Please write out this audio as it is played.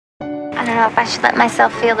I don't know if I should let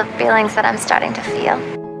myself feel the feelings that I'm starting to feel.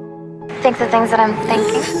 Think the things that I'm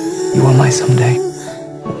thinking. You are my someday.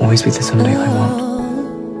 Will always be the someday I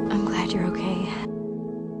want. I'm glad you're okay.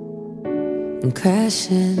 I'm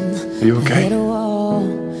crashing. Are you okay?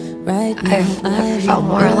 I've never felt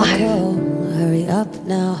more alive. Hurry up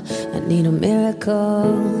now, I need a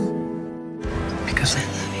miracle. Because I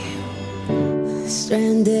love you.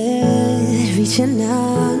 Stranded, reaching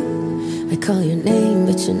out. I call your name,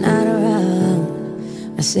 but you're not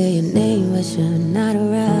around. I say your name, but you're not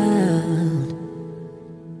around.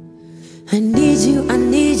 I need you, I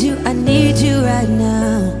need you, I need you right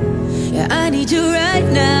now. Yeah, I need you right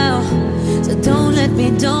now. So don't let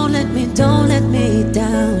me, don't let me, don't let me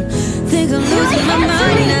down. Think I'm losing my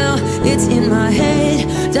mind now. It's in my head,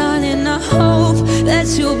 darling, I hope that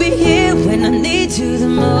you'll be here when I need you the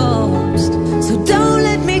most. So don't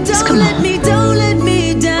let me, don't let me, don't let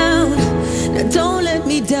me down. Now don't let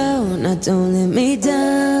me down, now don't let me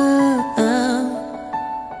down.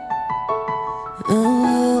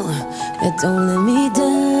 Oh, yeah, don't let me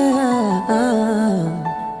down.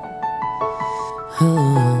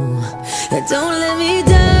 Oh, yeah, don't let me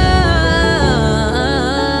down.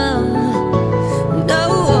 No,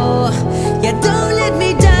 yeah, don't let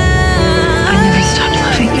me down. I never stopped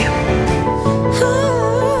loving you.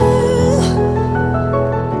 Oh,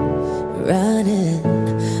 running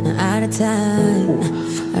out of time.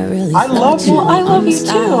 I love you. Well, I love you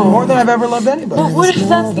too. More than I've ever loved anybody. But what if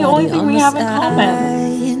that's the only thing we have in common?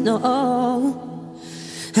 No,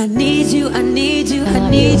 I need you, I need you, I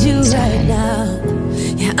need you right now.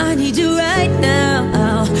 Yeah, I need you right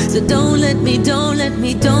now. So don't let me, don't let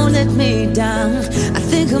me, don't let me down. I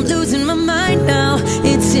think I'm losing my mind now.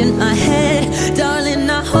 It's in my head, darling,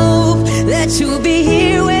 I hope that you'll be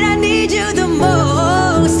here when I need you the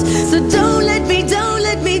most. So don't let me, don't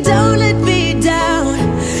let me, don't let me down.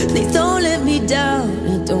 Please don't let me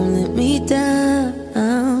down, don't let me down.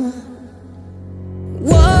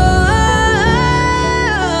 Whoa.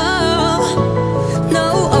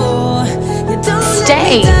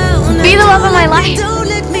 Stay. Be the love of my life. Don't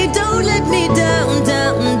let me down,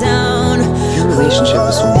 down, down. Your relationship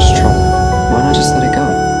is so much trouble. Why not just let it go?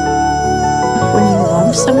 When you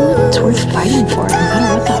love someone, it's worth fighting for, no matter